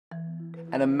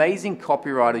An amazing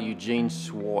copywriter, Eugene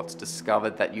Schwartz,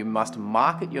 discovered that you must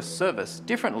market your service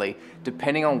differently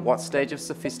depending on what stage of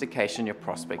sophistication your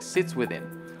prospect sits within.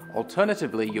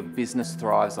 Alternatively, your business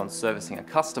thrives on servicing a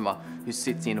customer who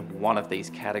sits in one of these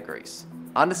categories.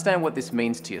 Understand what this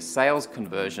means to your sales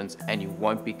conversions and you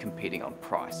won't be competing on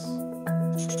price.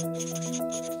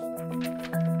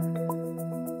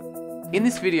 In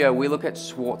this video, we look at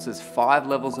Schwartz's 5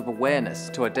 levels of awareness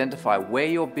to identify where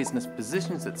your business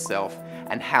positions itself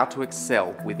and how to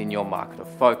excel within your market of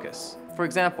focus. For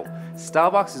example,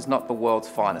 Starbucks is not the world's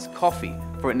finest coffee,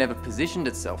 for it never positioned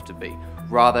itself to be.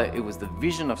 Rather, it was the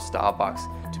vision of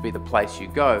Starbucks to be the place you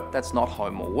go that's not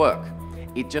home or work.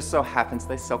 It just so happens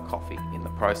they sell coffee in the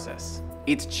process.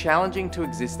 It's challenging to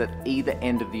exist at either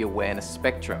end of the awareness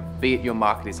spectrum, be it your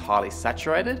market is highly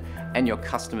saturated and your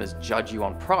customers judge you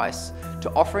on price,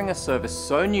 to offering a service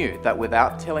so new that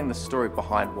without telling the story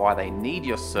behind why they need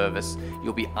your service,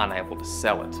 you'll be unable to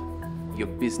sell it. Your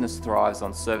business thrives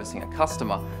on servicing a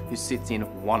customer who sits in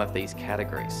one of these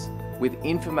categories. With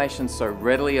information so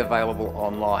readily available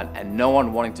online and no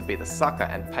one wanting to be the sucker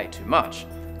and pay too much,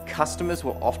 customers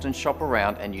will often shop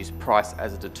around and use price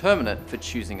as a determinant for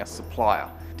choosing a supplier.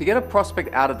 To get a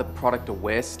prospect out of the product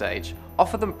aware stage,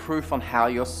 offer them proof on how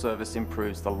your service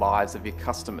improves the lives of your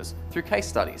customers through case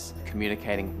studies,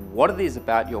 communicating what it is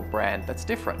about your brand that's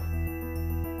different.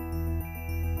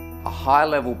 A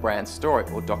high-level brand story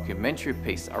or documentary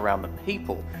piece around the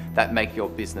people that make your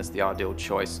business the ideal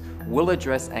choice will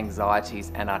address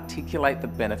anxieties and articulate the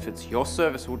benefits your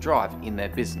service will drive in their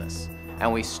business.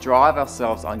 And we strive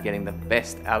ourselves on getting the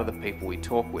best out of the people we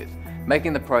talk with,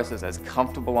 making the process as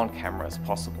comfortable on camera as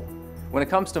possible. When it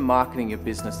comes to marketing your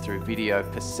business through video,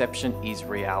 perception is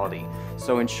reality.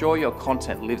 So ensure your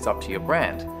content lives up to your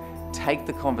brand. Take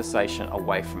the conversation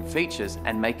away from features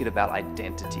and make it about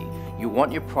identity. You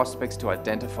want your prospects to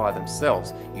identify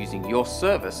themselves using your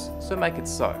service, so make it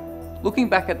so. Looking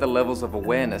back at the levels of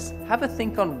awareness, have a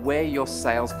think on where your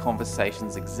sales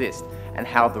conversations exist and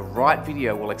how the right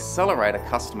video will accelerate a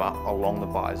customer along the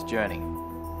buyer's journey.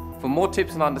 For more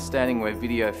tips on understanding where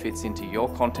video fits into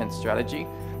your content strategy,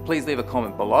 please leave a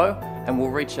comment below and we'll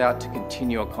reach out to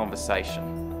continue a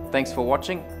conversation. Thanks for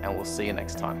watching and we'll see you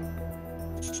next time.